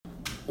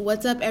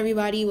What's up,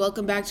 everybody?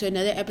 Welcome back to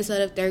another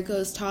episode of Third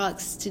Coast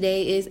Talks.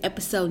 Today is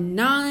episode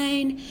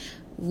 9.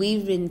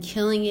 We've been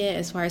killing it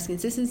as far as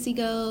consistency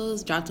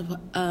goes. Dropped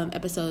a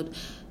episode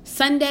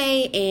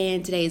Sunday,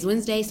 and today is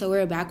Wednesday, so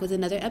we're back with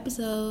another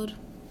episode.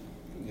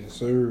 Yes,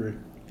 sir.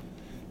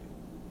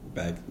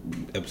 Back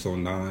episode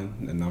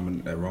 9, and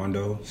I'm at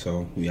Rondo,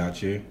 so we out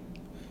here.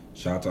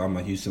 Shout out to all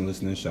my Houston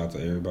listeners. Shout out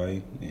to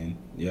everybody, and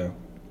yeah.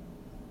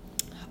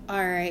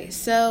 All right,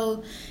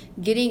 so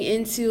getting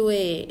into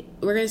it,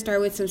 we're gonna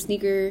start with some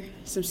sneaker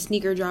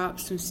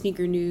drops, some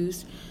sneaker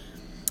news.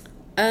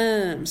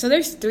 So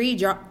there's 3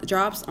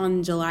 drops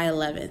on July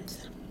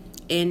 11th,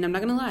 and I'm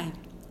not gonna lie,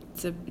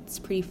 it's a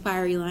pretty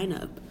fiery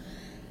lineup.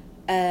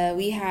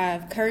 We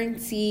have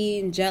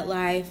Currency, Jet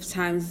Life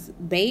times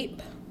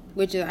Bape,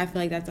 which I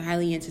feel like that's a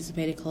highly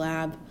anticipated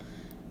collab.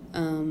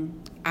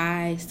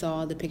 I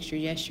saw the picture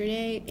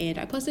yesterday and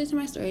I posted it to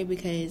my story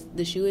because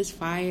the shoe is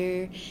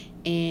fire,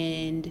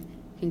 and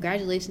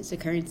congratulations to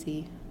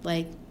Currency.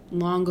 Like,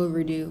 long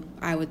overdue,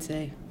 I would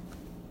say.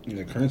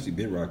 Yeah, Currency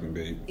been rocking,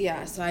 babe.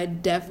 Yeah, so I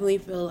definitely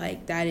feel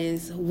like that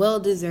is well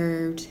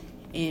deserved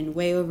and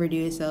way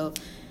overdue. So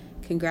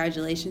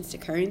congratulations to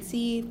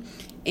Currency.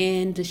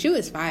 And the shoe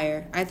is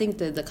fire. I think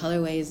the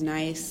colorway is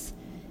nice.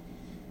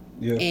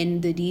 Yeah.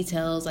 And the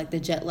details, like the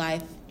Jet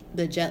Life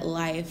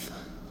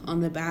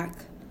on the back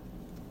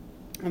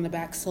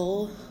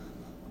sole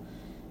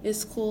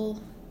is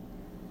cool.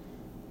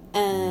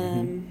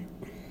 The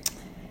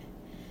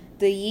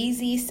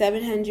Yeezy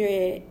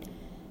 700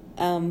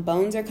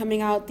 Bones are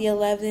coming out the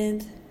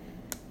 11th.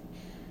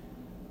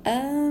 I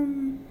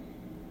don't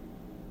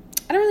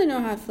really know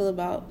how I feel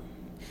about.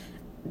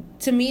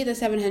 To me, the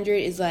 700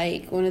 is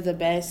like one of the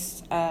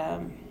best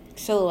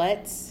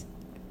silhouettes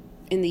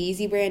in the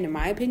Yeezy brand, in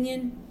my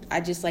opinion.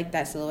 I just like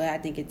that silhouette. I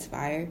think it's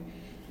fire.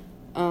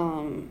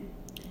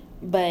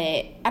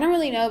 But I don't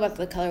really know about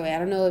the colorway. I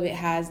don't know if it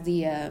has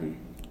the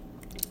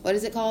what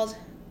is it called?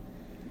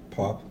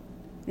 Pop.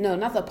 No,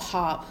 not the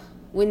pop.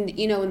 When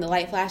the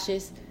light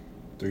flashes.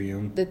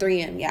 3M. The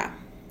 3M, yeah.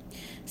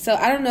 So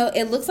I don't know.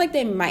 It looks like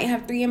they might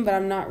have 3M, but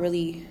I'm not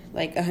really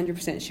like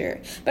 100% sure.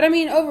 But I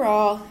mean,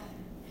 overall,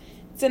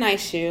 it's a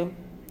nice shoe.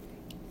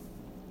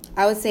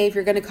 I would say if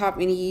you're gonna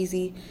cop any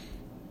Yeezy,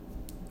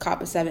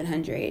 cop a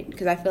 700,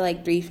 because I feel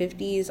like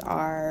 350s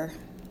are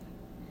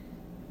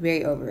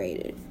very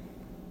overrated.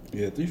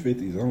 Yeah,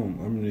 350s.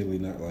 I'm really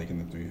not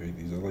liking the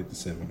 350s. I like the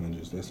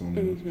 700s. That's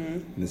only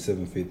in the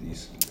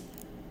 750s.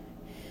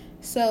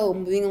 So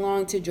moving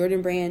along to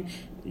Jordan Brand.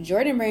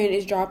 Jordan Brand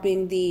is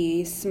dropping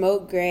the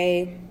smoke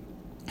gray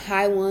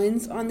high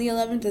ones on the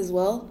 11th as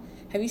well.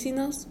 Have you seen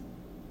those?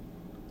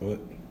 What?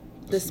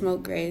 The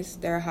smoke grays.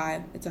 They're a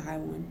high. It's a high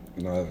one.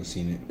 No, I haven't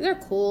seen it. They're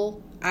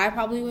cool. I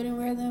probably wouldn't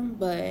wear them,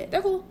 but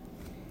they're cool.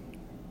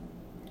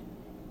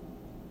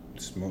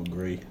 Smoke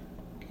gray.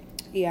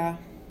 Yeah.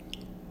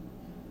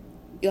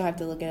 You'll have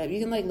to look it up. You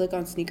can look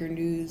on Sneaker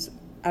News.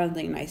 I don't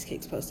think Nice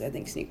Kicks posted. I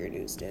think Sneaker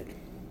News did.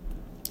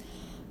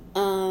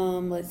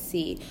 Let's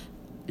see.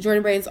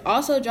 Jordan Brand's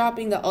also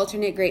dropping the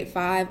alternate grade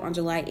 5 on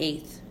July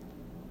 8th.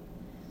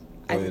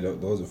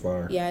 Those are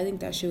fire. Yeah, I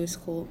think that shoe is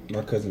cool.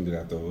 My cousin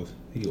got those.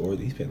 He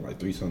spent like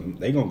 $3 something.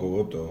 They gonna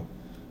go up though.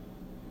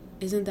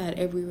 Isn't that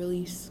every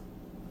release?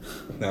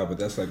 Nah, but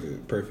that's like a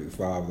perfect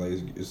 5.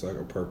 Like it's like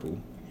a purple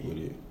with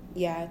it.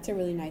 Yeah, it's a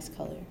really nice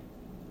color.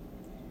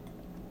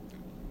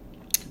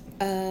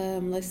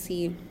 Let's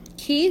see.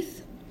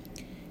 Keith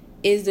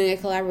is doing a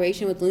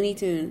collaboration with Looney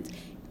Tunes,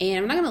 and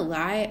I'm not gonna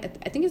lie,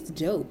 I think it's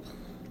dope.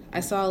 I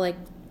saw I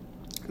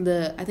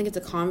think it's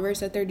a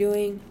Converse that they're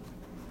doing,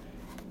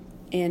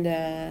 and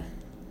let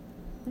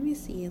me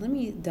see. Let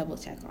me double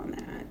check on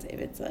that if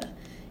it's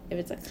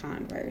a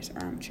Converse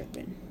or I'm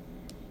tripping.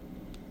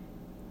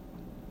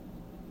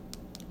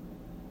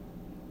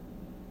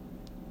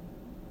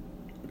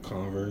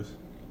 Converse.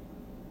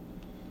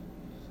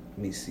 Let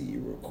me see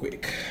real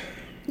quick.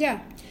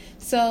 Yeah,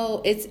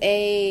 so it's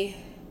a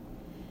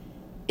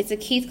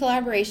Keith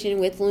collaboration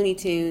with Looney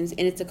Tunes,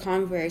 and it's a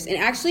Converse. And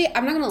actually,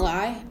 I'm not gonna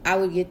lie, I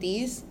would get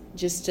these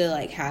just to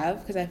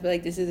have, because I feel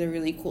like this is a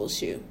really cool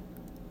shoe.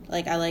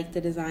 Like, I like the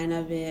design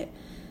of it.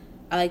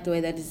 I like the way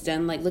that it's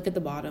done. Like, look at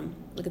the bottom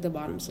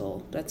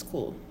sole. That's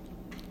cool.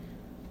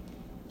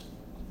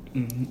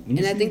 Mm-hmm.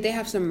 And I think they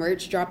have some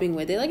merch dropping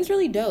with it. Like, it's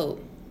really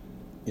dope.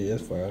 Yeah,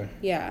 that's fire.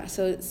 Yeah,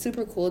 so it's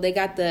super cool. They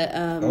got the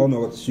I don't know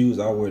what the shoes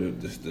I wear.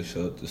 The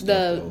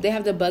stuff. They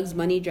have the Bugs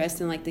Bunny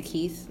dressed in the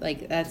Keith.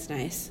 Like, that's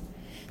nice.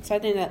 So I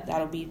think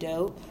that'll be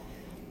dope.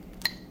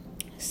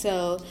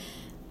 So,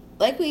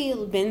 like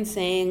we've been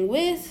saying,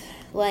 with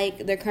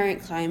the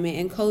current climate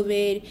and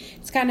COVID,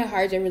 it's kind of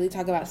hard to really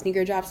talk about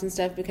sneaker drops and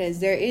stuff, because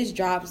there is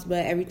drops,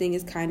 but everything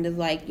is kind of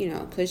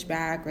pushed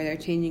back, or they're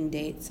changing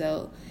dates.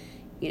 So,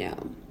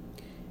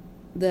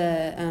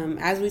 the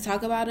as we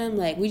talk about them,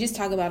 we just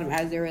talk about them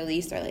as they're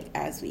released, or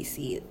as we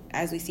see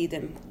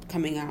them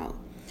coming out.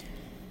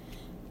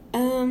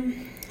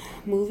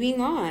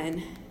 Moving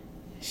on,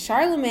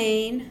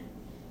 Charlemagne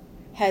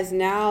has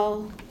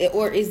now,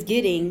 or is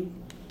getting,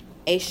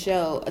 a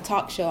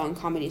talk show on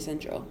Comedy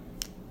Central.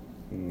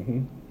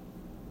 Mm-hmm.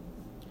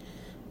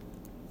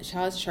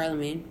 Shout out to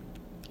Charlamagne.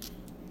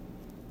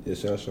 Yeah,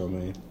 shout out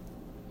Charlamagne.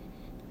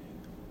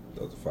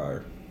 That was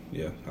fire.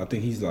 Yeah, I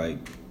think he's like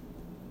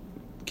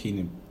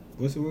Keenan.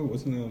 What's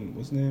the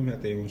name?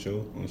 Had their own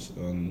show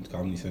on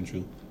Comedy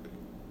Central.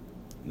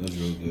 That was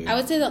real good. I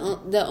would say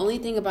the only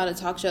thing about a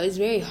talk show is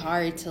very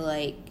hard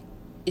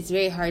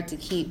to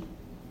keep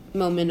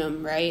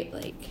momentum, right?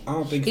 Like, I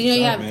don't think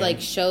you have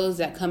like shows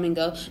that come and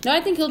go. No,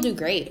 I think he'll do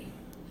great.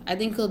 I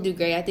think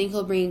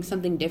he'll bring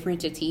something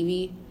different to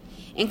TV.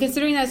 And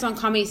considering that it's on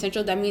Comedy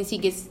Central, that means he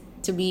gets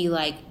to be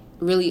like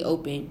really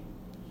open.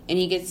 And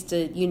he gets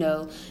to,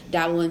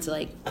 dabble into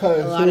like a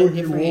lot of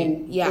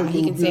different. Yeah,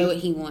 he can say what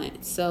he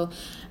wants. So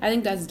I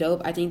think that's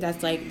dope. I think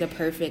that's like the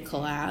perfect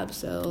collab.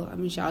 So I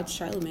mean, shout out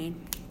to Charlamagne.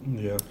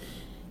 Yeah.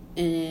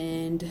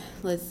 And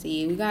let's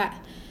see, we got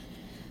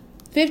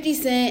 50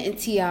 Cent and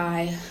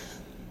T.I.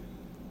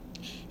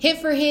 Hit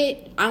for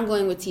hit, I'm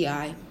going with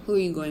T.I. Who are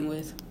you going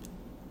with?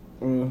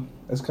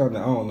 That's kind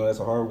of, I don't know. That's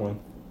a hard one.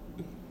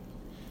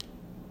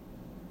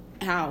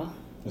 How?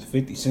 It's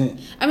 50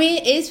 Cent. I mean,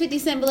 it is 50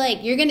 Cent, but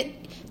like you're gonna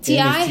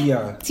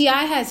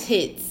T.I. has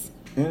hits.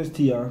 And it's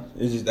T.I.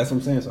 It's just, that's what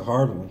I'm saying. It's a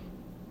hard one.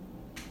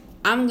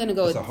 I'm gonna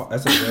go with.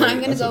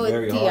 I'm gonna go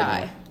with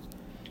T.I.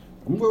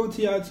 I'm going with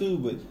T.I. too,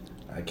 but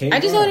I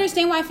just don't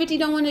understand why 50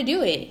 don't want to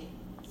do it.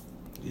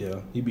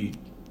 Yeah, he be.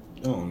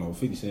 I don't know,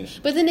 50 Cent.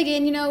 But then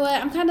again, you know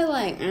what? I'm kind of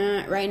like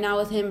right now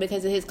with him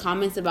because of his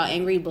comments about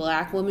angry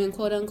black women,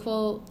 quote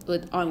unquote,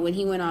 when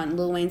he went on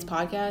Lil Wayne's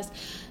podcast.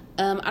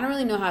 I don't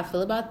really know how I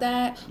feel about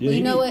that. Yeah, well,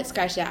 you know what?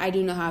 Scratch that. I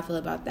do know how I feel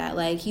about that.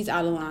 Like, he's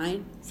out of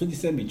line. 50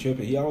 Cent be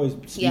tripping. He always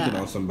speaking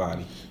on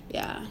somebody.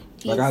 Yeah.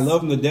 Like, I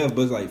love him to death,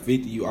 but it's like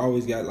 50, you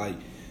always got, like,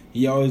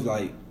 he always,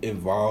 like,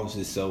 involves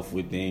himself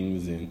with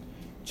things and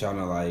trying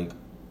to, like,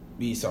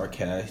 be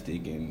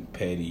sarcastic and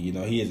petty. You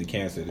know, he is a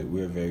cancer that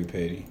we're very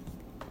petty.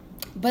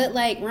 But,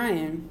 like,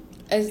 Ryan...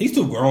 he's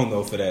too grown,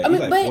 though, for that. I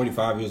mean, he's, like,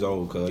 45 years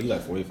old, cuz. He's,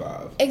 like,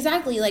 45.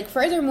 Exactly. Like,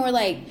 furthermore,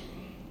 like...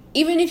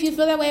 Even if you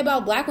feel that way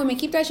about black women,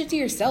 keep that shit to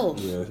yourself.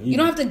 Yeah, you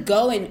don't have to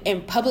go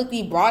and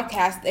publicly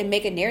broadcast and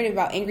make a narrative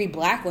about angry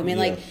black women.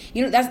 Yeah.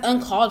 Like, that's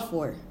uncalled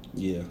for.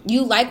 Yeah.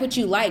 You like what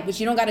you like, but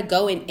you don't got to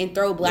go and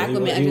throw black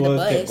women under the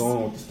bus. Kept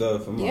going with the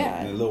stuff. I'm like,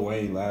 and Lil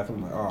Wayne laughing.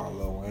 I'm like, oh,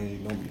 Lil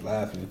Wayne, don't be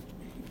laughing.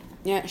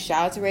 Yeah,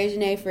 shout out to Ray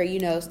Janae for,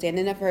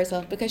 standing up for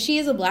herself because she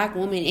is a black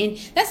woman. And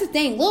that's the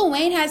thing. Lil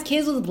Wayne has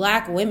kids with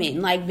black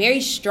women, like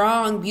very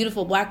strong,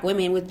 beautiful black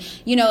women with,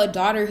 a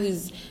daughter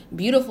who's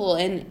beautiful.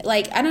 And,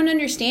 like, I don't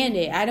understand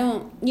it. I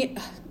don't,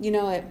 you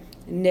know what?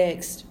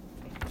 Next.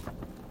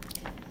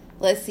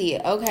 Let's see.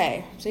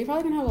 Okay. So you're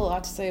probably going to have a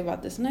lot to say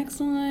about this next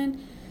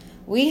one.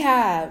 We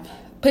have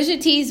Pusha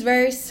T's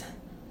verse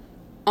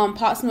on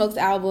Pop Smoke's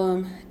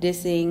album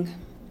dissing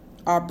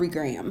Aubrey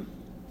Graham.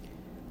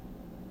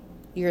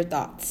 Your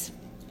thoughts?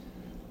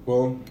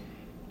 Well,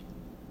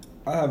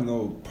 I have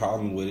no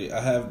problem with it. I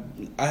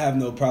have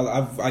no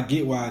problem. I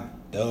get why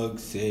Doug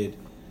said,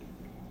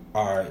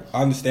 all right,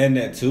 I understand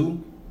that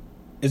too.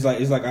 It's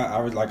like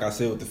I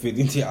said with the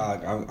 50 T,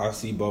 I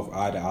see both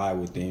eye to eye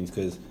with things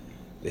because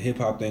the hip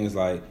hop thing is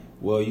like,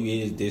 well,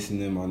 you is dissing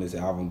them on this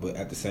album, but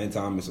at the same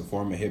time, it's a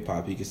form of hip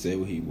hop. He can say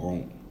what he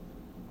want.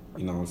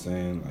 You know what I'm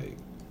saying?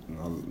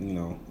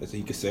 Like,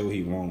 he can say what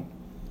he want.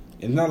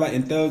 It's not like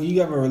in Thug, you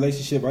have a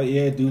relationship, right?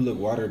 Yeah, dude look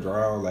watered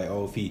down. Like,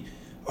 well,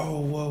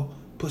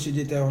 Pusha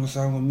did that on the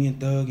song with me and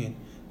Thug and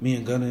me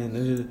and Gunna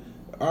and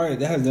all right,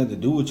 that has nothing to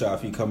do with y'all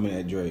if he coming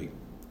at Drake.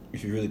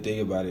 If you really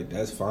think about it,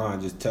 that's fine.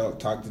 Just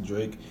talk to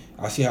Drake.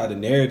 I see how the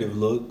narrative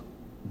look,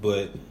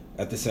 but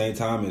at the same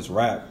time, it's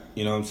rap.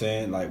 You know what I'm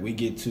saying? Like, we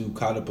get too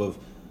caught up of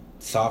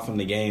soften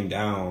the game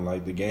down.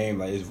 Like, the game,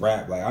 like, it's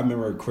rap. Like, I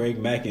remember Craig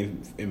Mack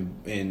and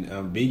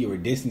Biggie were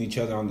dissing each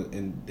other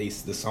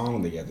the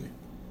song together.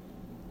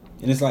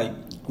 And it's like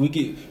we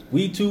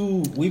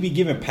be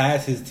giving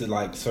passes to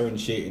like certain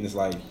shit, and it's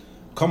like,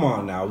 come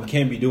on now, we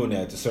can't be doing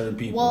that to certain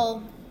people.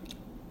 Well,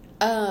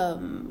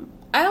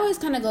 I always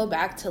kind of go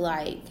back to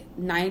like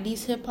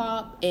 90s hip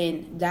hop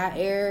and that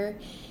era,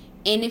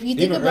 and if you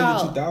think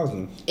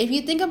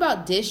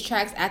about diss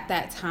tracks at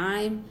that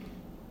time,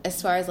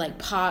 as far as like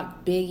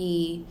Pac,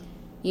 Biggie,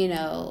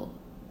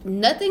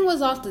 nothing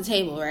was off the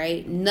table,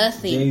 right?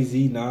 Nothing.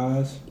 Jay-Z,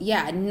 Nas.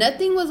 Yeah,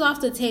 nothing was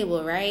off the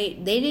table,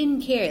 right? They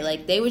didn't care.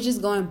 Like, they were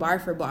just going bar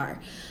for bar.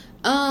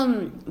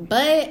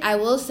 But I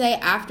will say,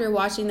 after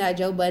watching that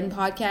Joe Budden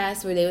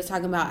podcast where they was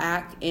talking about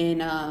Ack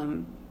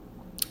and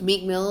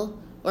Meek Mill,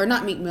 or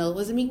not Meek Mill,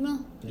 was it Meek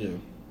Mill? Yeah.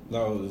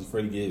 No, it was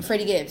Freddie Gibbs.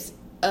 Freddie Gibbs.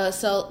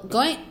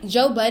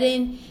 Joe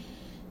Budden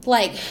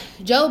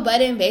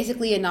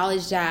basically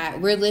acknowledged that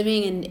we're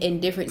living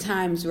in different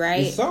times,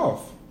 right? It's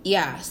soft.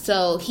 Yeah,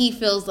 so he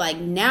feels like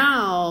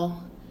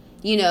now,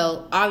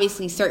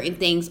 obviously certain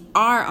things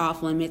are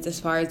off limits as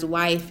far as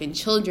wife and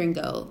children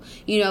go,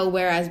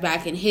 whereas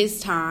back in his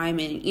time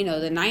and,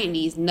 the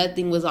 90s,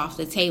 nothing was off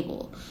the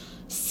table.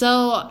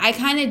 So I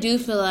kind of do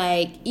feel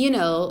like,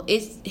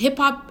 hip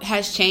hop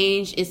has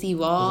changed, it's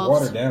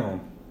evolved. It's watered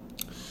down.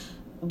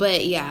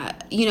 But yeah,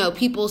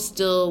 people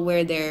still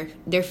wear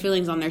their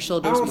feelings on their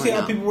shoulders. I don't more see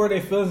how now. people wear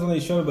their feelings on their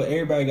shoulder, but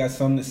everybody got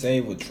something to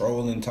say with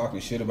trolling, talking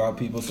shit about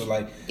people. So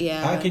like,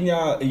 how can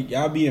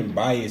y'all being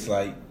biased?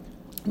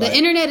 The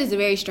internet is a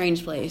very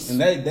strange place, and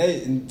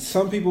and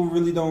some people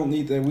really don't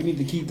need that. We need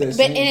to keep that.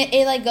 But and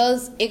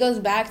it goes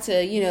back to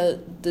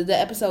the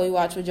episode we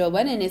watched with Joe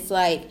Budden. It's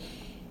like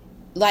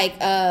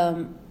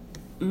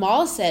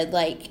Maul said,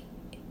 like,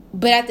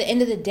 but at the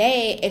end of the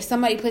day, if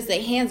somebody puts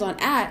their hands on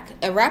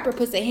Act, a rapper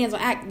puts their hands on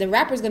Act, the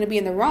rapper's going to be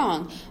in the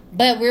wrong.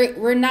 But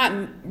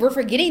we're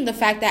forgetting the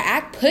fact that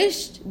Act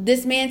pushed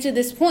this man to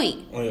this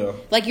point. Oh yeah,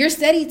 like you're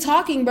steady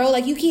talking, bro.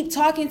 Like you keep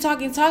talking.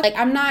 Like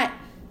I'm not.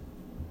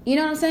 You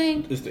know what I'm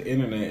saying? It's the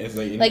internet. It's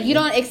like you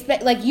don't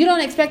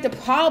expect a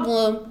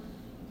problem,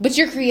 but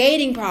you're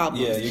creating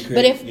problems. Yeah, you're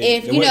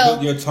creating. But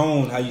if your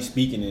tone, how you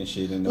speaking and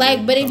shit, and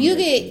but if you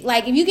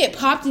get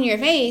popped in your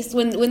face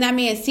when that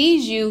man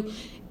sees you,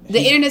 the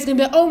internet's gonna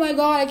be like, oh my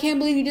god, I can't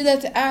believe you did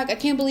that to Act. I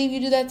can't believe you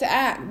did that to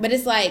Act. But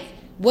it's like,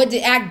 what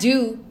did Act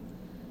do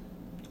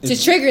to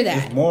trigger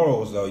that? It's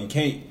morals though. You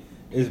can't.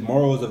 It's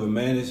morals of a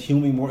man. It's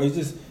human moral. It's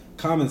just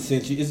common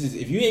sense. It's just,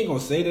 if you ain't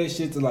gonna say that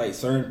shit to like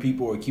certain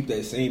people or keep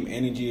that same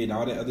energy and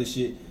all that other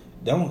shit,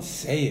 don't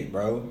say it,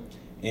 bro.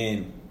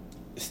 And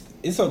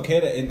it's okay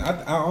to. And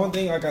I don't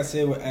think, like I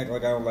said, would act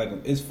like I don't like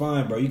him. It's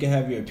fine, bro. You can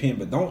have your opinion,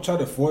 but don't try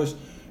to force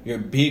your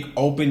big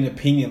open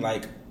opinion.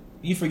 Like,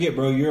 you forget,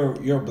 bro. You're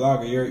a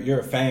blogger. You're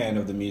a fan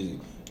of the music.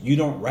 You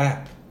don't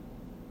rap.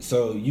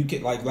 So you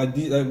get like what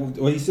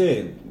he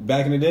said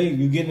back in the day.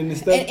 You getting in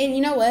this stuff, and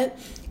you know what?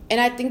 And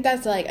I think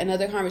that's like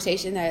another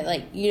conversation that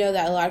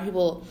that a lot of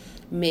people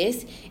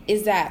miss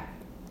is that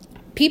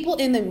people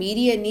in the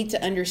media need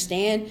to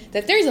understand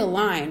that there's a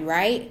line,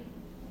 right?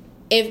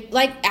 If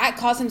Act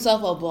calls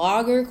himself a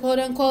blogger, quote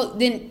unquote,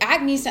 then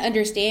Act needs to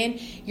understand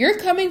you're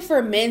coming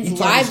for men's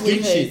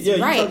livelihoods,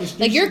 right?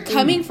 Like you're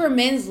coming for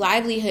men's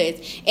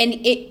livelihoods, and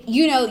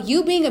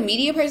you being a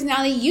media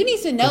personality, you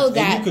need to know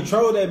that you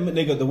control that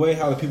nigga, the way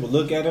how the people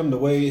look at him, the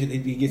way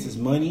he gets his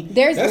money.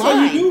 That's lines.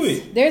 How you do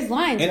it. There's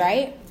lines,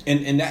 right?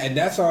 And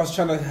that's why I was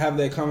trying to have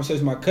that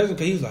conversation with my cousin,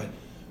 because he's like,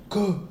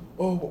 "Good,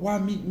 why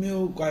Meek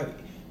Mill?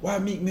 Why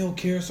Meek Mill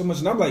care so much?"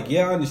 And I'm like,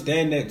 yeah, I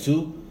understand that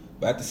too.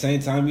 But at the same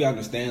time, you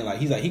understand, like,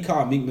 he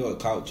called Meek Mill a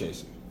clout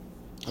chaser.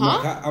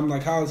 I'm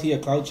like, how is he a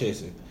clout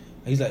chaser?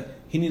 He's like,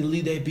 he need to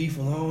leave that beef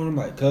alone. I'm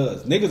like,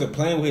 cuz niggas are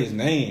playing with his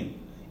name.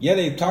 Yeah,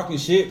 they talking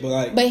shit, but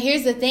like. But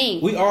here's the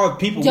thing. We are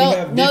people.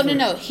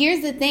 No.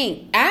 Here's the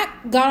thing.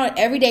 Act got on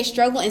Everyday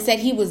Struggle and said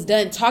he was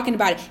done talking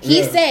about it.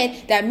 He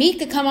said that Meek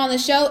could come on the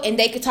show and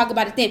they could talk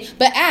about it then.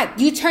 But Act,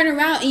 you turn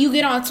around and you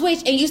get on Twitch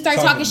and you start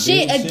talking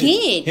shit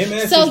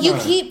again. So you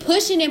keep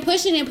pushing and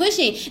pushing and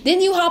pushing. Then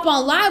you hop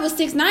on live with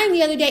 6ix9ine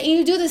the other day and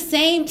you do the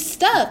same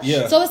stuff.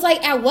 Yeah. So it's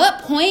like, at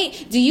what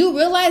point do you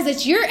realize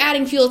that you're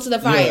adding fuel to the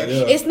fire?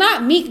 Yeah. It's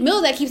not Meek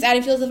Mill that keeps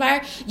adding fuel to the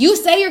fire. You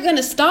say you're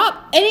gonna stop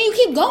and then you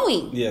keep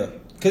going. Yeah.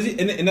 Cause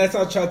and that's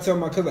how I try to tell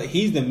my cousin, like,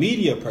 he's the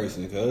media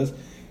person, cause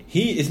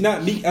it's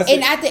not me.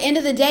 And at the end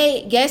of the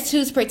day, guess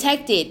who's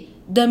protected?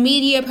 The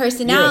media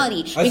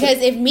personality. Yeah, because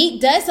if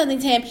Meek does something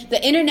to him,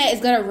 the internet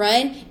is gonna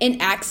run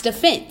in Act's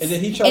defense.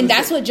 And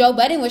that's what Joe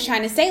Budden was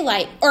trying to say,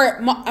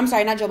 I'm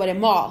sorry, not Joe Budden,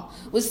 Maul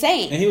was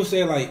saying. And he was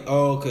saying like,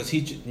 oh, cause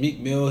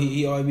Meek Mill,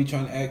 he always be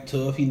trying to act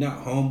tough. He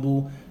not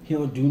humble. He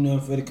don't do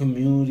nothing for the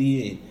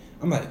community. And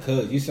I'm like,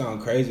 cuz, you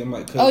sound crazy. I'm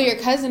like, cuz. Oh, your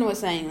cousin was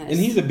saying this. And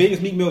he's the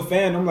biggest Meek Mill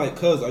fan. I'm like,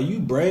 cuz, are you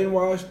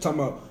brainwashed? Talking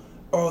about,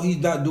 oh, he's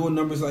not doing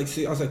numbers like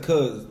I was like,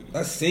 cuz,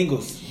 that's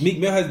singles. Meek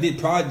Mill has did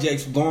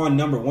projects gone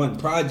 #1.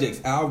 Projects,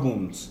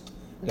 albums.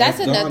 That's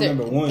another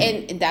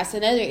 #1. And that's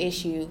another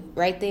issue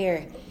right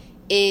there.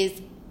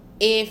 Is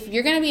if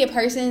you're gonna be a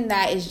person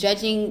that is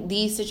judging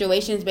these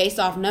situations based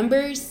off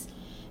numbers,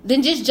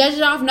 then just judge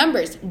it off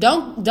numbers.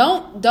 Don't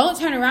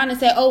turn around and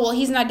say, oh, well,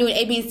 he's not doing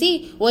A, B, and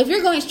C. Well, if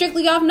you're going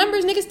strictly off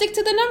numbers, nigga, stick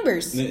to the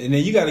numbers. And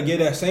then you got to get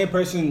that same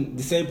person,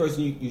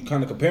 you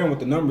kind of compare him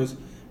with the numbers,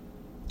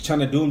 trying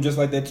to do him just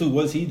like that too.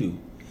 What does he do?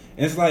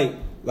 And it's like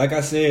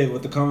I said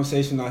with the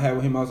conversation I had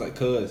with him, I was like,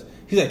 cuz.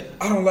 He's like,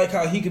 I don't like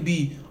how he could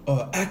be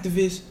an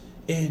activist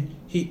and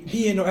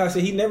he ain't no. I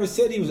said, he never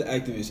said he was an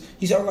activist.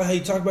 He said, I don't like how he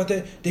talk about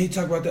that. They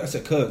talk about that. I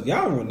said, cuz,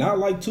 y'all would not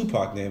like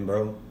Tupac then,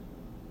 bro.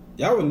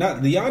 Y'all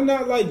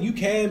not like, you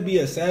can be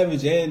a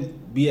savage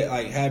and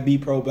be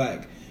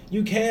pro-black.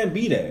 You can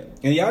be that.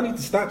 And y'all need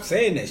to stop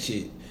saying that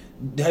shit.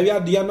 Do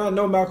y'all not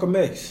know Malcolm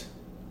X?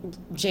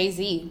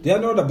 Jay-Z. Do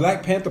y'all know the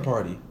Black Panther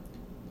Party?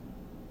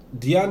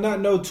 Do y'all not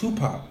know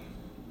Tupac?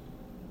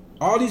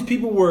 All these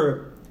people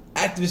were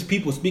activist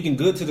people speaking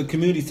good to the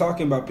community,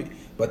 talking about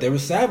but they were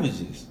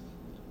savages.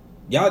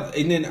 Y'all,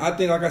 and then I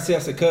think, like I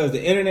said, cuz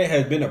the internet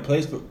has been a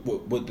place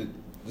with the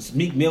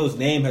Meek Mill's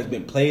name has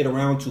been played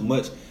around too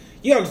much.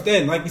 You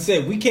understand? Like you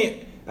said, we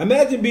can't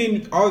imagine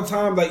being all the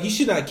time like, he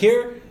should not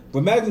care. But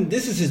imagine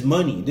this is his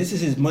money. This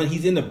is his money.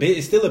 He's in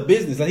it's still a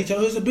business. Like, he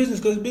told it's a business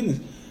because it's business.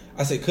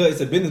 I said, cuz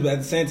it's a business, but at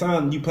the same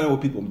time, you playing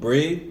with people's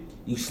bread.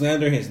 You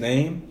slander his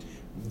name.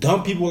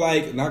 Dumb people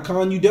like, not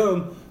calling you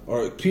dumb,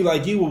 or people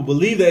like you will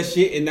believe that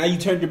shit, and now you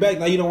turned your back.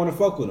 Now you don't want to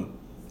fuck with him.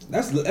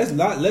 That's a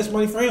lot less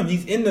money for him.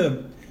 He's in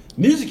the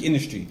music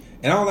industry,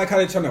 and I don't like how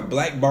they're trying to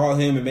blackball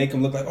him and make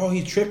him look like, oh,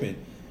 he's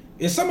tripping.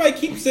 If somebody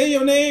keeps saying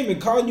your name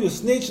and calling you a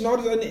snitch and all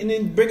this, and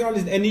then bring on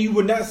this, and then you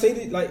would not say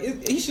that, like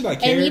he should not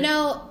care.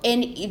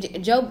 And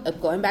and Joe,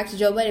 going back to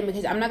Joe Budden,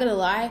 because I'm not gonna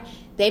lie,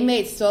 they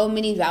made so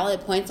many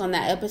valid points on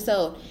that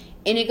episode,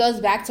 and it goes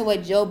back to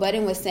what Joe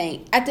Budden was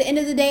saying. At the end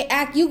of the day,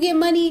 Act, you get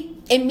money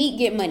and Meek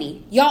get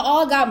money. Y'all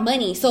all got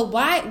money, so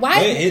why?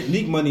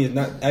 Meek money is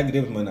not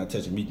academic money. Not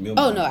touching Meek Mill.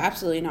 Oh no,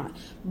 absolutely not.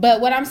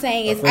 But what I'm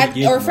saying is,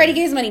 Freddie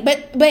gives money,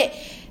 but.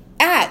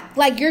 Act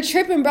like you're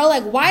tripping, bro.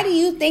 Like, why do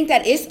you think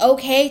that it's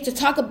okay to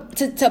talk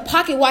to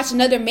pocket watch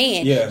another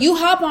man? Yeah. You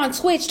hop on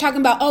Twitch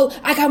talking about, oh,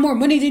 I got more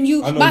money than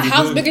you, my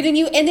house bigger than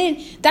you, and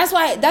then that's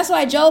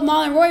why Joe,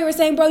 Mal, and Roy were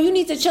saying, bro, you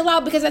need to chill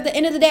out, because at the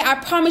end of the day, I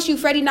promise you,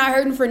 Freddie not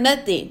hurting for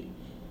nothing.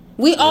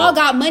 We all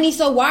got money,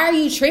 so why are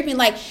you tripping?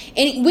 Like,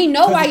 and we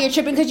know why you're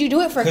tripping, because you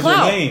do it for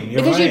clout.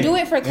 Because you do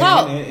it for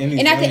clout.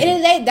 And at the end of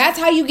the day, that's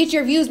how you get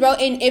your views, bro.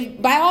 And if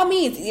by all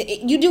means,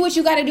 you do what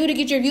you got to do to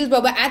get your views,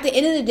 bro. But at the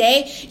end of the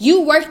day,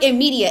 you work in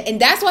media,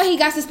 and that's why he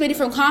got suspended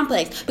from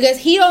Complex, because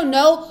he don't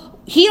know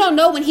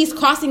when he's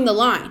crossing the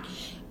line.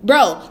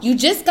 Bro, you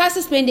just got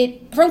suspended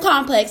from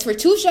Complex for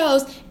 2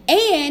 shows,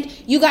 and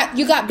you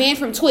got banned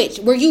from Twitch,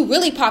 where you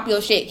really pop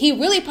your shit. He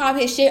really popped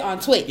his shit on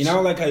Twitch. You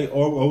know, like how I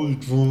was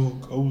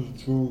drunk.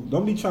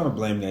 Don't be trying to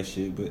blame that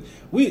shit.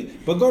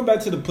 But going back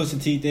to the Pusha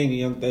T thing, the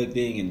Young Thug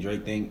thing, and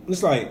Drake thing,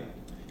 it's like,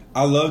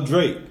 I love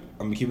Drake.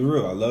 I'm gonna keep it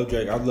real. I love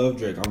Drake. I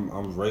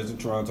was raised in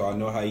Toronto. I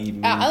know how he.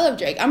 I love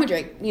Drake. I'm a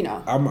Drake. You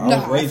know. I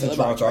was raised in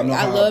Toronto.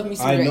 I love me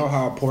some Drake. I know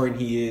how important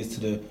he is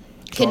to the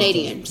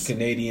Canadians.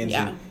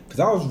 Yeah.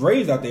 Because I was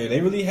raised out there.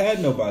 They really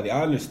had nobody.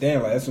 I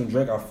understand. Like, that's when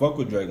Drake, I fuck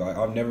with Drake. Like,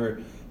 I've never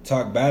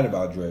talked bad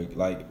about Drake.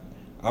 Like,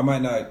 I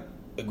might not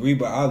agree,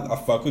 but I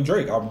fuck with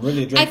Drake. I'm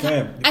really a Drake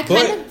fan.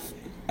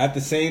 At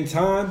the same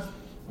time,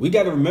 we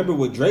got to remember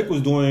what Drake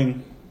was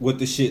doing with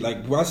the shit.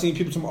 Like, I seen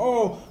people saying,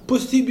 oh,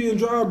 Pusha T being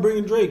dry,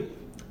 bringing Drake.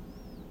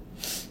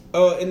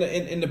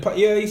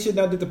 He should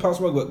not did the Pop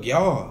Smoke. But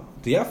y'all,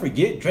 do y'all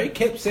forget? Drake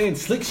kept saying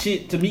slick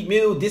shit to Meek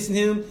Mill, dissing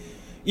him.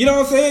 You know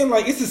what I'm saying?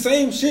 Like, it's the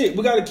same shit.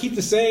 We got to keep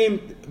the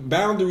same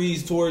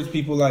boundaries towards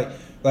people. Like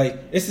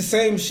it's the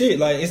same shit.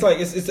 Like, it's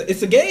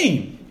a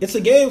game. It's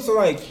a game. So,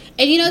 like,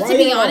 and you know,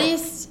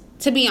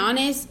 to be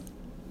honest,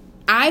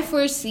 I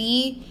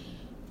foresee.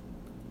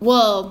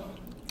 Well,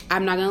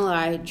 I'm not gonna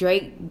lie.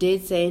 Drake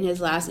did say in his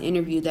last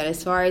interview that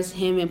as far as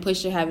him and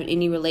Pusha having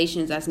any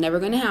relations, that's never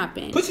gonna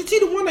happen. Pusha T,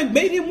 the one that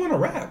made him want to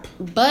rap.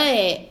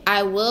 But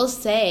I will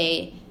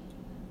say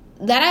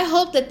that I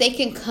hope that they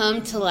can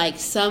come to like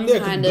some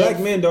kind of black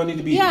men don't need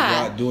to be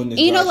doing this.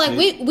 You know, like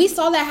we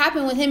saw that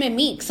happen with him and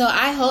Meek. So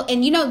I hope,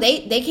 and you know,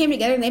 they came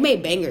together and they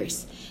made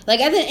bangers. Like,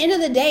 at the end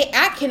of the day,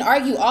 I can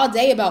argue all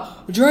day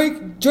about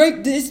Drake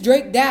this,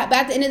 Drake that, but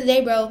at the end of the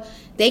day, bro,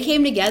 they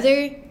came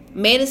together,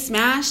 made a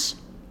smash,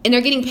 and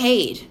they're getting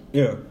paid.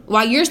 Yeah.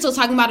 While you're still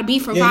talking about a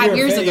beef from 5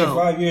 years ago. Yeah,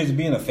 5 years of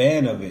being a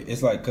fan of it.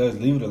 It's like, cuz,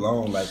 leave it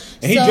alone. Like,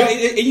 and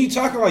you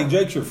talking like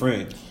Drake's your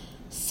friend.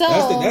 So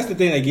that's the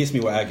thing that gets me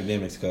with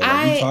academics, cuz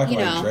like, you talking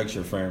like Drake's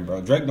your friend,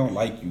 bro. Drake don't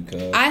like you,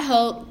 cuz. I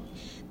hope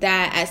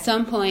that at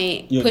some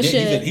point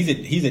Pusha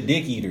he's a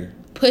dick eater.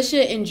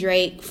 Pusha and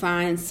Drake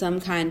find some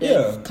kind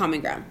of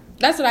common ground.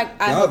 That's what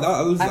I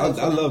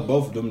love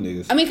both of them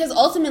niggas. I mean, because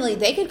ultimately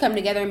they could come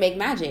together and make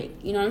magic.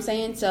 You know what I'm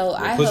saying? So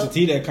I hope Pusha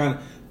T, that kind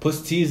of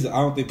Pusha T's. I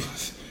don't think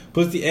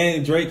Pusha T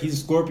and Drake. He's a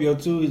Scorpio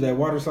too. He's that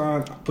water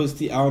sign. Pusha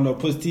T. I don't know.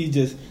 Pusha T.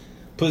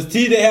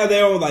 They have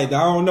their own, like, I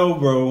don't know,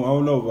 bro.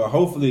 But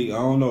hopefully, I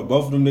don't know.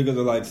 Both of them niggas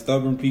are like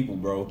stubborn people,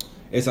 bro.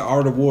 It's an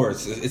art of war.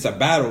 It's a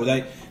battle.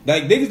 Like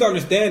niggas don't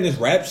understand this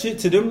rap shit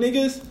to them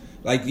niggas.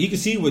 Like, you can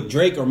see with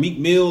Drake or Meek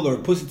Mill or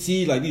Pusha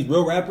T, like these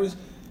real rappers.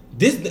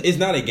 This is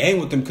not a game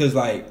with them, because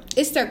like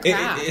it's their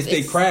craft. It's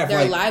their craft.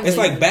 Like, it's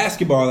like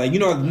basketball. Like, you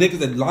know, the niggas,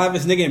 the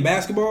livest nigga in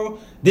basketball.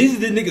 These are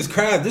the niggas'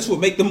 craft. This will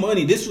make them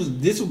money. This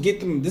will get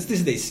them. This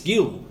is their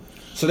skill.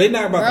 So they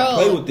not about to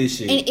play with this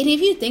shit. And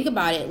if you think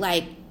about it,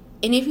 like,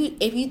 and if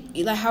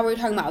you like how we're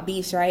talking about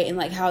beefs, right? And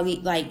like how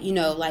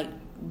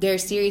they're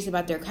serious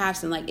about their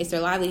crafts and like it's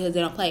their livelihoods.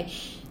 They don't play.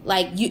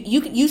 Like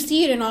you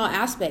see it in all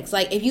aspects.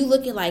 Like, if you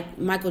look at like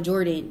Michael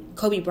Jordan,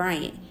 Kobe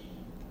Bryant,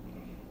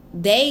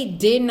 they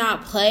did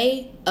not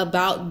play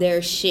about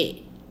their shit.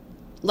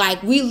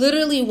 Like, we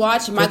literally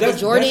watched Michael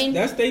Jordan.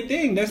 That's their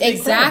thing. That's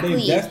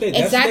exactly.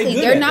 Exactly.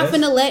 They're not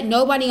finna let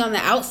nobody on the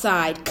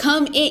outside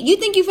come in. You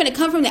think you finna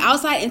come from the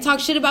outside and talk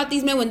shit about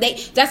these men when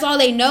that's all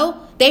they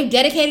know? They've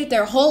dedicated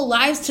their whole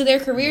lives to their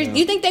careers. Yeah.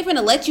 You think they're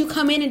finna let you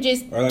come in and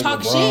just like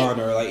talk LeBron, shit?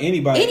 Or like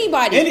anybody.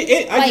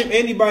 I give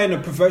anybody in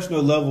a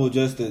professional level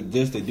just to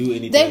do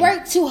anything. They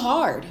work too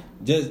hard.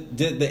 Just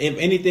if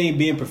anything,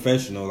 being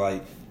professional,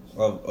 like.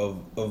 Of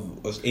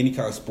any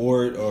kind of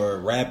sport or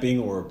rapping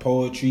or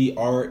poetry,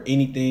 art,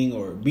 anything,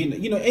 or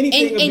being, you know,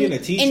 anything, being a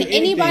teacher. And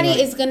anybody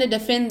is going to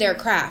defend their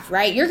craft,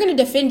 right? You're going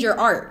to defend your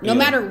art, no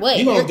matter what.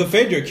 You're going to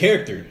defend your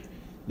character.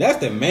 That's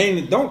the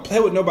main. Don't play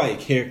with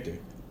nobody's character.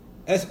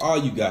 That's all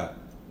you got.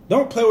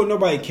 don't play with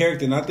nobody's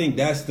character. And I think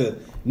that's the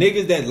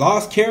niggas that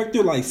lost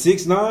character, like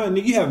 6ix9ine.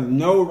 Nigga, you have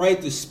no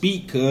right to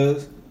speak,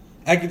 cuz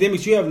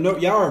academics. You have no.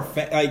 Y'all are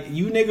like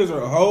you niggas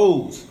are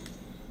hoes.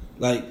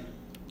 Like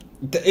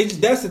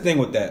that's the thing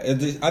with that.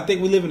 I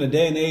think we live in a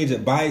day and age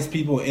that biased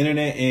people,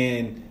 internet,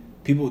 and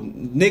people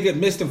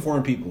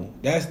misinformed people.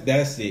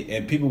 That's it.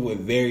 And people with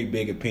very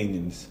big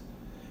opinions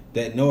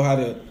that know how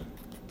to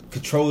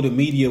control the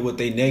media with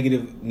their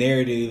negative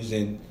narratives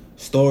and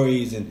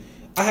stories. And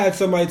I had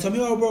somebody tell me,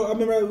 "Oh, bro, I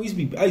remember I used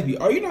to be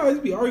arguing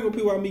with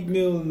people about Meek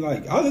Mill, and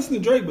like I listen to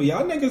Drake, but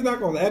y'all niggas not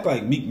gonna act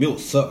like Meek Mill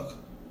suck.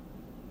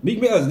 Meek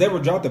Mill has never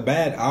dropped a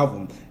bad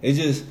album. It's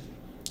just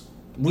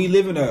we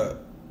live in a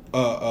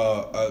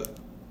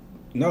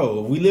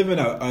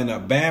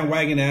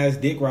bandwagon ass,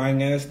 dick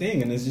riding ass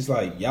thing, and it's just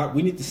like y'all,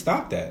 we need to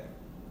stop that.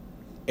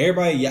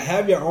 Everybody,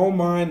 have your own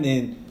mind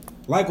and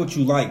like what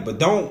you like, but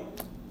don't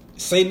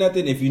say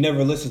nothing if you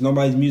never listen to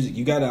nobody's music.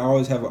 You gotta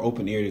always have an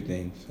open ear to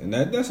things, and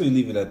that's where you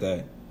leave it at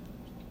that.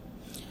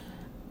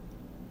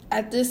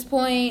 At this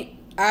point,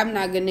 I'm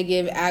not gonna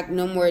give Act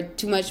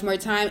too much more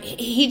time.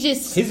 He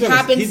just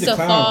happens to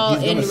fall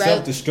in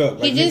self-destruct.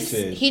 Like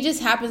he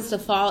just happens to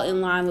fall in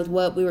line with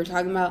what we were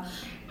talking about.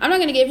 I'm not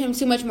gonna give him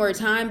too much more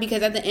time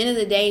because at the end of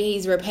the day,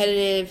 he's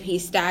repetitive,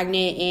 he's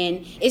stagnant,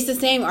 and it's the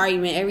same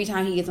argument every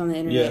time he gets on the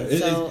internet.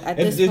 So at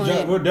this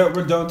point, we're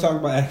done talking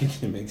about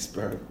academics,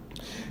 bro.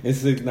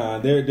 It's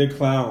 6ix9ine. They're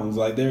clowns.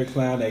 Like they're a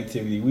clown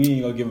activity. We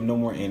ain't gonna give them no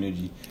more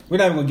energy. We're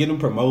not even gonna give them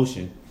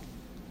promotion.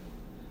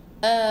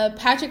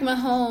 Patrick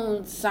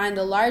Mahomes signed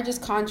the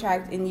largest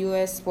contract in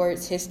U.S.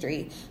 sports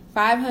history,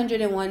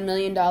 $501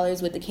 million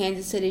with the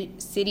Kansas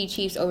City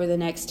Chiefs over the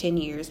next 10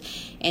 years.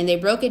 And they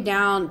broke it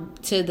down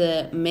to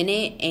the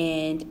minute,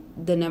 and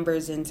the number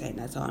is insane.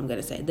 That's all I'm going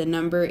to say. The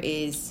number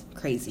is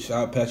crazy.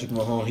 Shout out Patrick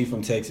Mahomes. He's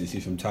from Texas.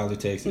 He's from Tyler,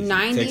 Texas.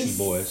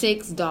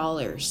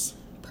 $96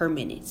 per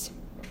minute.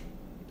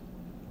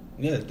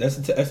 Yeah, that's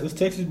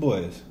Texas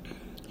boys.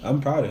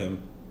 I'm proud of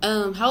him.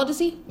 How old is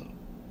he?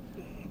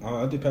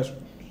 I think Patrick...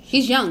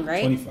 He's young,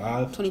 right?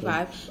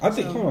 25. I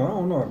think, I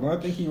don't know. I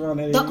think he's around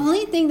that age. The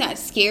only thing that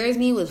scares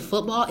me with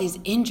football is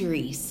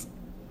injuries.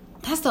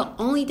 That's the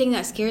only thing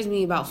that scares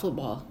me about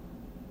football.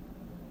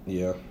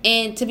 Yeah.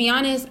 And to be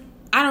honest,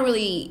 I don't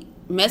really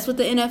mess with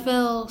the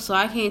NFL, so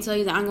I can't tell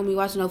you that I'm going to be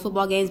watching no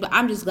football games, but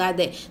I'm just glad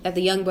that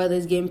the young brother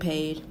is getting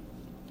paid.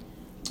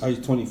 Oh,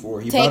 he's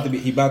 24. He about to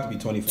be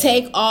 25.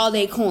 Take all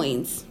their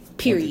coins,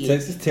 period.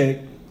 Texas Tech.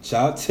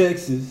 Shout out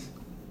Texas.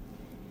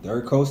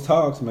 Third Coast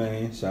Talks,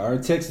 man. Shout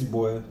out Texas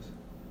boys.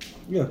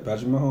 Yeah,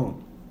 Patrick Mahomes.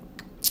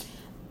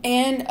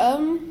 And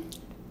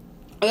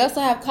we also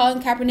have Colin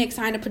Kaepernick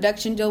signed a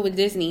production deal with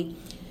Disney.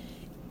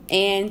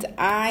 And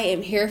I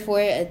am here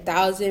for it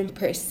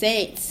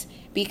 1,000%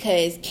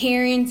 because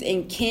Karens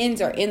and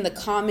Kens are in the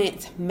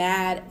comments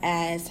mad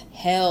as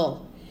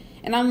hell.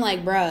 And I'm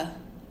like, bruh,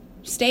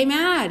 stay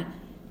mad.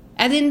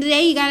 At the end of the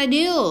day, you got a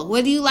deal.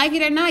 Whether you like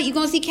it or not, you're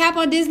going to see Cap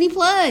on Disney+.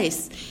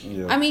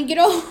 Yeah. I mean, get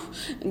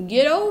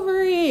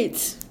over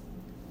it.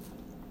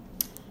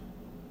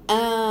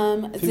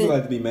 People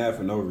like to be mad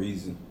for no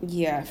reason.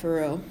 Yeah, for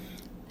real.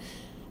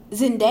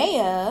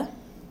 Zendaya,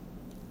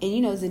 and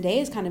you know,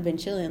 Zendaya's kind of been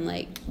chilling,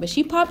 but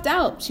she popped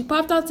out. She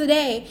popped out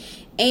today,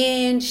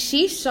 and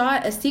she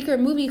shot a secret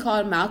movie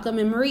called Malcolm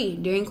and Marie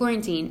during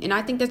quarantine, and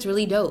I think that's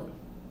really dope.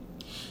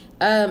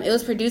 It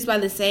was produced by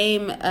the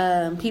same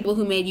people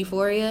who made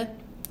Euphoria.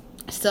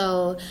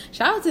 So,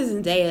 shout out to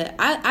Zendaya.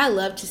 I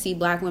love to see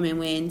black women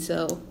win,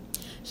 so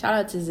shout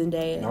out to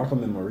Zendaya.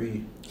 Malcolm and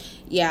Marie.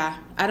 Yeah.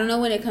 I don't know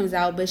when it comes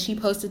out, but she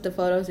posted the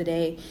photo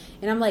today.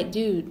 And I'm like,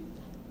 dude,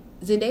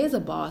 Zendaya's a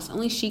boss.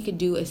 Only she could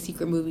do a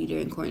secret movie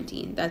during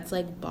quarantine. That's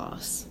like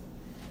boss.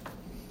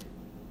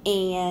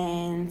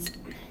 And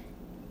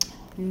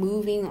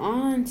moving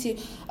on to...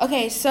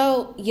 Okay,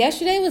 so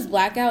yesterday was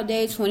Blackout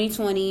Day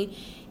 2020.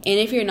 And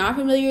if you're not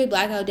familiar with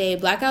Blackout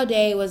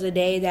Day was a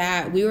day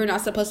that we were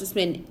not supposed to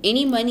spend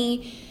any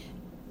money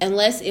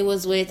unless it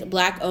was with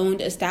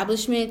black-owned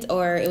establishments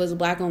or it was a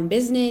black-owned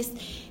business.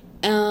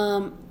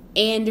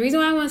 And the reason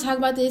why I want to talk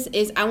about this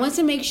is I want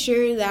to make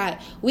sure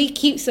that we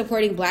keep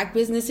supporting black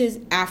businesses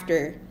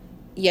after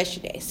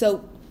yesterday.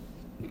 So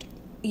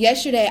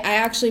yesterday, I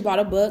actually bought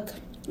a book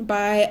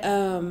by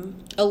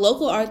a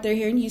local author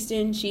here in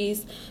Houston.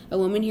 She's a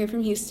woman here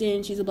from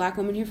Houston. She's a black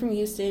woman here from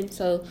Houston.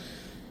 So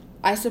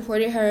I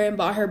supported her and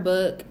bought her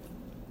book.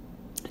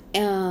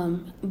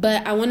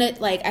 But I want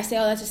to, I say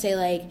all that to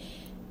say,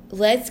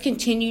 let's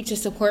continue to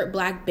support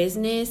black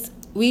business.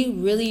 We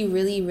really,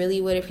 really, really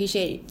would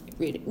appreciate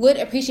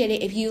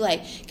it if you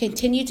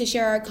continue to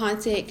share our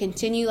content,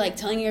 continue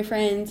telling your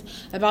friends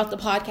about the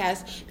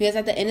podcast, because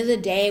at the end of the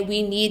day,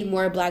 we need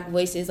more black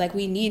voices.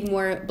 We need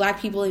more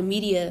black people in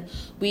media.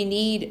 We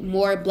need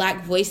more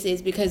black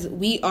voices because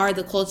we are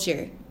the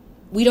culture.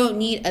 We don't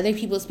need other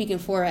people speaking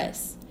for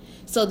us.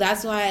 So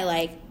that's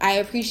why, I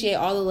appreciate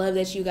all the love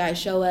that you guys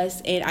show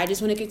us. And I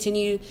just want to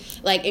continue,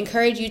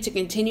 encourage you to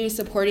continue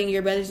supporting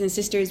your brothers and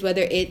sisters,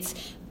 whether it's,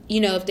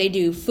 if they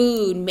do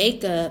food,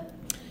 makeup,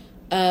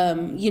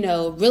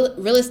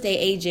 real estate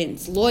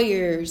agents,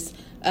 lawyers.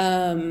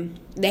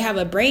 They have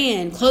a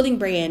brand, clothing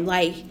brand.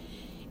 Like,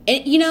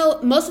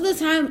 and, most of the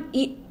time,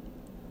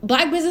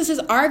 Black businesses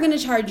are going to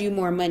charge you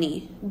more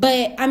money.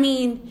 But, I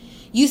mean,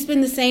 you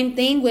spend the same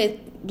thing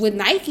with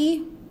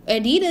Nike,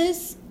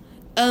 Adidas,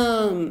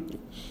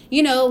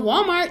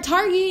 Walmart,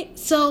 Target.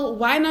 So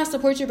why not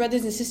support your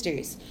brothers and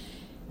sisters?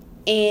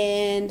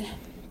 And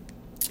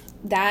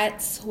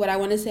that's what I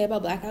want to say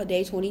about Blackout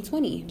Day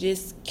 2020.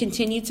 Just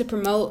continue to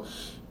promote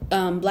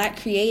Black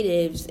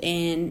creatives,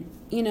 and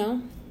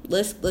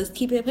let's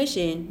keep it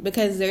pushing,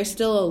 because there's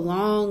still a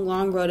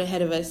long road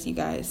ahead of us, you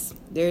guys.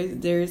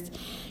 There's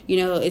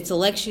it's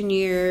election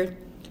year.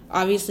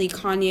 Obviously,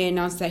 Kanye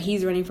announced that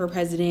he's running for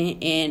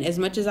president, and as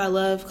much as I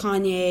love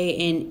Kanye,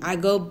 and I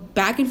go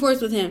back and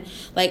forth with him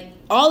like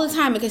all the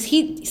time, because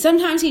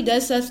sometimes he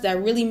does stuff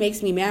that really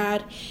makes me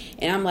mad,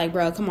 and I'm like,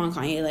 bro, come on,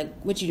 Kanye, like,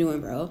 what you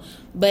doing, bro?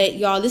 But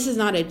y'all, this is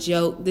not a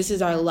joke. This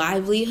is our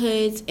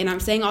livelihoods, and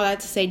I'm saying all that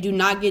to say, do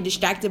not get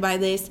distracted by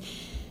this.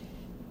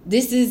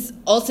 This is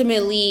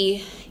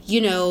ultimately,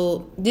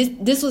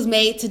 this was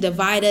made to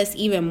divide us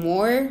even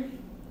more,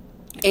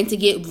 and to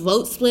get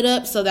votes split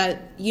up so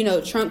that,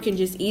 Trump can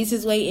just ease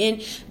his way in.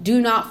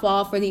 Do not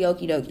fall for the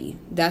okie dokie.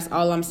 That's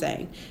all I'm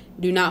saying.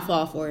 Do not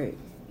fall for it.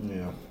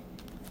 Yeah.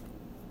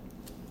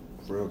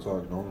 Real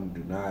talk,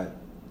 do not.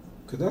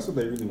 Because that's what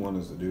they really want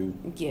us to do.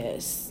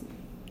 Yes.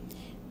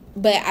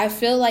 But I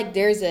feel like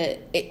there's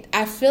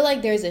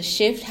a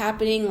shift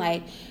happening.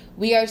 Like,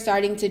 we are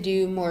starting to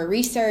do more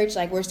research.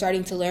 Like, we're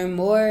starting to learn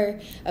more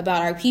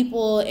about our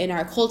people and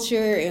our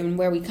culture and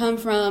where we come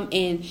from.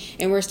 And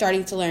we're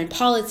starting to learn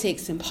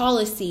politics and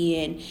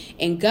policy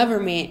and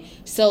government.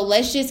 So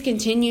let's just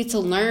continue to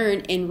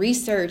learn and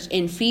research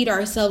and feed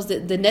ourselves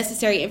the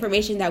necessary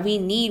information that we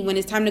need when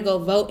it's time to go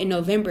vote in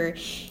November.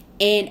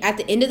 And at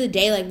the end of the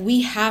day, like,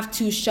 we have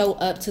to show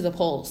up to the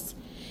polls.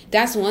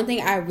 That's one thing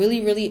I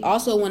really, really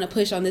also want to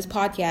push on this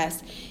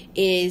podcast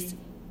is,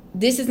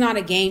 this is not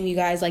a game, you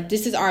guys. Like,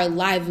 this is our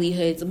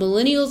livelihoods.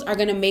 Millennials are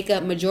going to make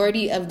up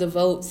majority of the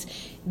votes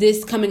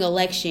this coming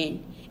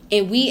election.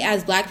 And we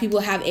as Black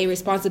people have a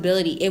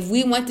responsibility. If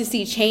we want to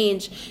see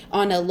change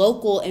on a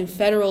local and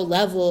federal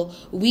level,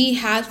 we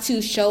have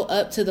to show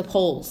up to the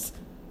polls.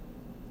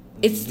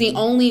 It's the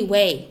only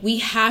way. We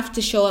have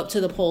to show up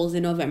to the polls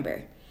in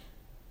November.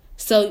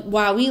 So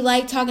while we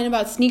like talking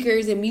about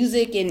sneakers and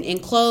music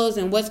and clothes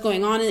and what's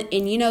going on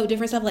and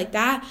different stuff like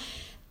that,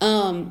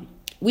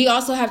 we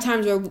also have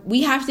times where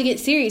we have to get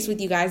serious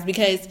with you guys,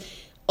 because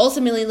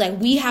ultimately,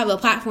 like, we have a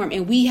platform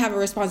and we have a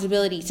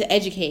responsibility to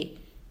educate.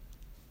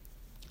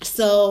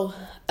 So,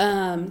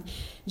 I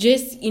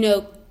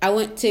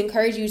want to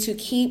encourage you to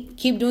keep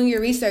doing your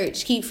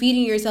research, keep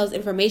feeding yourselves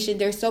information.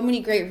 There's so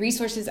many great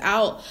resources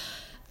out.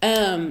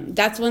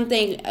 That's one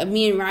thing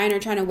me and Ryan are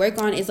trying to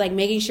work on, is like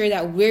making sure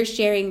that we're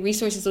sharing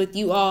resources with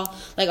you all,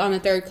 like on the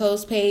Third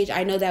Coast page.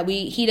 I know that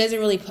he doesn't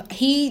really,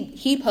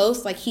 he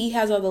posts, like, he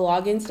has all the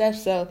login stuff,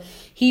 so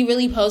he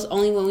really posts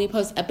only when we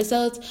post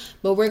episodes,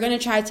 but we're going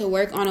to try to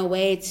work on a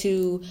way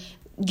to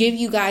give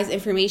you guys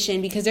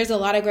information, because there's a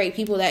lot of great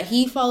people that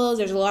he follows.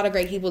 There's a lot of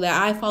great people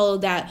that I follow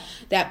that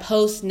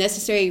post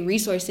necessary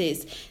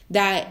resources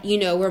that,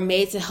 were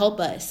made to help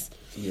us.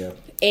 Yeah.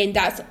 And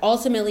that's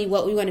ultimately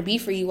what we want to be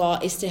for you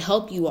all, is to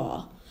help you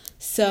all.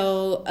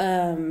 So,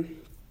 sorry,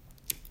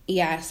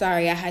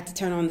 I had to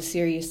turn on the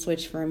serious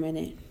switch for a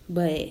minute.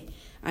 But,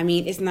 I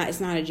mean, it's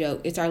not a joke.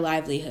 It's our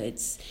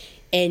livelihoods.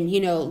 And,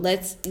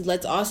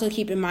 let's also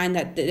keep in mind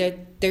that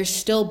there's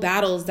still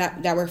battles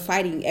that we're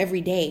fighting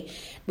every day.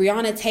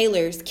 Breonna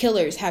Taylor's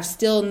killers have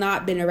still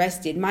not been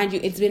arrested. Mind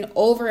you, it's been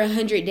over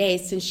 100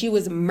 days since she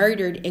was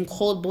murdered in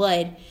cold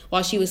blood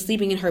while she was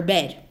sleeping in her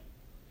bed.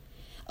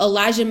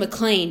 Elijah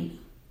McClain,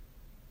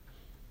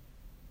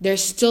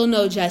 there's still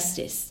no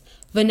justice.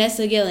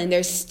 Vanessa Guillen,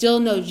 there's still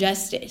no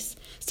justice.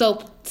 So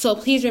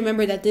please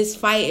remember that this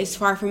fight is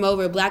far from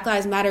over. Black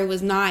Lives Matter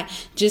was not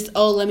just,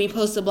 let me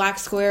post a black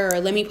square or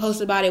let me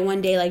post about it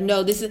one day. Like,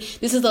 no, this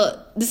is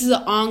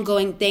an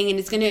ongoing thing, and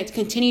it's going to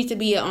continue to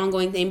be an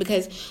ongoing thing,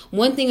 because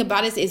one thing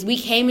about us is we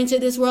came into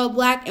this world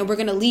Black, and we're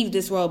going to leave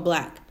this world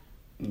Black.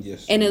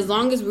 Yes. And as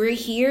long as we're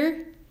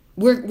here,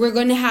 we're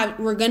gonna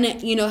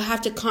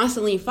have to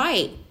constantly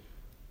fight.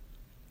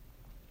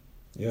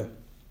 Yeah.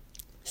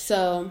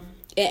 So,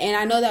 and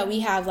I know that we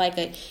have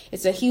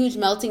it's a huge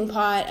melting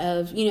pot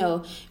of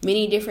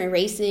many different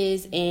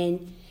races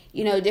and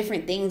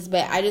different things,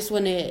 but I just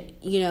want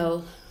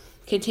to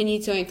continue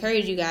to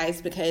encourage you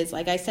guys, because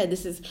like I said,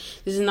 this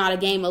is not a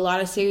game. A lot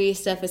of serious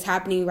stuff is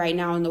happening right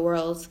now in the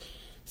world,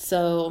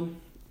 so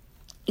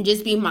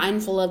just be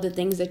mindful of the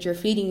things that you're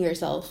feeding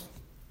yourself.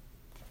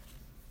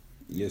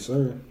 Yes,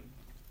 sir.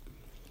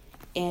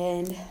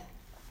 And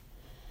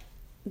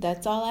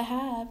that's all I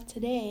have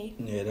today.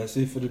 Yeah, that's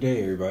it for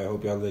today, everybody. I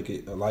hope y'all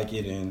like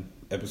it, and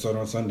episode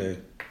on Sunday.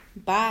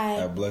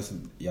 Bye.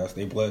 Y'all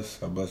stay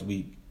blessed. Have a blessed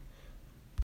week.